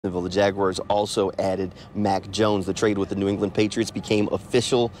The Jaguars also added Mac Jones. The trade with the New England Patriots became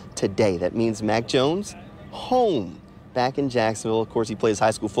official today. That means Mac Jones home back in Jacksonville. Of course, he plays high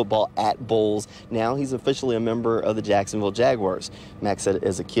school football at Bowles. Now he's officially a member of the Jacksonville Jaguars. Mac said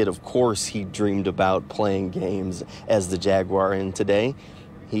as a kid, of course, he dreamed about playing games as the Jaguar. And today,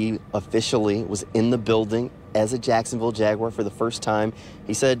 he officially was in the building as a Jacksonville Jaguar for the first time.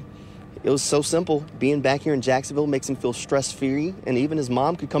 He said it was so simple. Being back here in Jacksonville makes him feel stress-free, and even his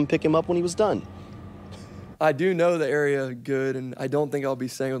mom could come pick him up when he was done. I do know the area good, and I don't think I'll be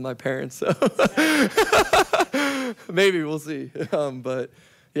staying with my parents, so maybe we'll see. But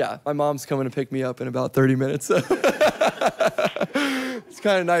yeah, my mom's coming to pick me up in about 30 minutes. It's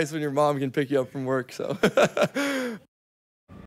kind of nice when your mom can pick you up from work, so